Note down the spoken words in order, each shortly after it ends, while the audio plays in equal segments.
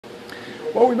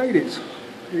Well, we made it.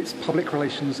 It's Public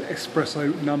Relations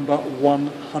Espresso number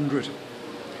 100.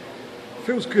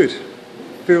 Feels good.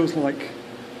 Feels like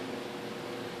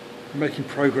making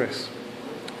progress.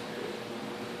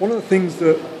 One of the things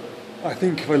that I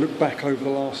think, if I look back over the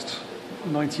last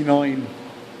 99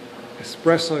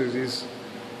 espressos, is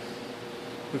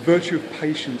the virtue of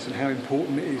patience and how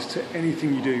important it is to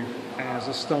anything you do as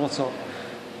a startup,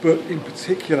 but in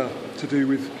particular to do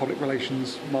with public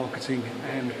relations, marketing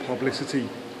and publicity.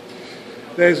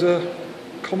 There's a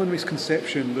common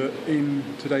misconception that in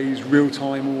today's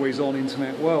real-time, always-on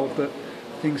internet world that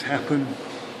things happen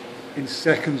in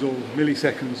seconds or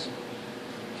milliseconds.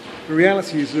 The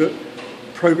reality is that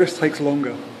progress takes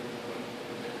longer.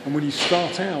 And when you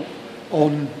start out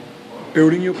on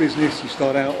building your business, you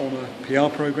start out on a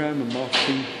PR program, a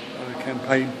marketing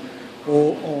campaign,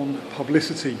 or on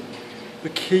publicity, the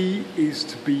key is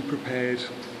to be prepared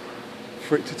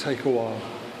for it to take a while.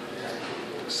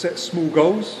 Set small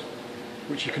goals,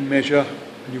 which you can measure,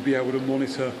 and you'll be able to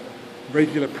monitor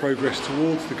regular progress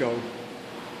towards the goal.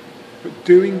 But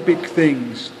doing big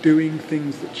things, doing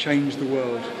things that change the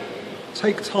world,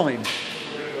 take time.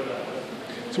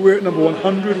 So we're at number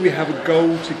 100. We have a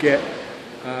goal to get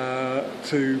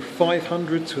to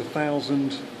 500 to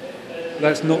 1,000.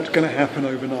 That's not going to happen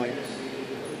overnight.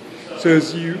 So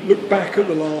as you look back at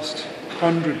the last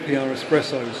 100 PR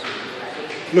Espressos,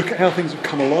 look at how things have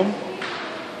come along,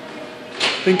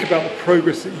 think about the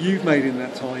progress that you've made in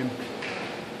that time,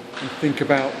 and think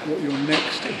about what your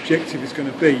next objective is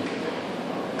going to be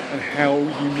and how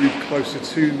you move closer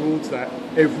towards that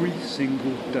every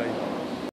single day.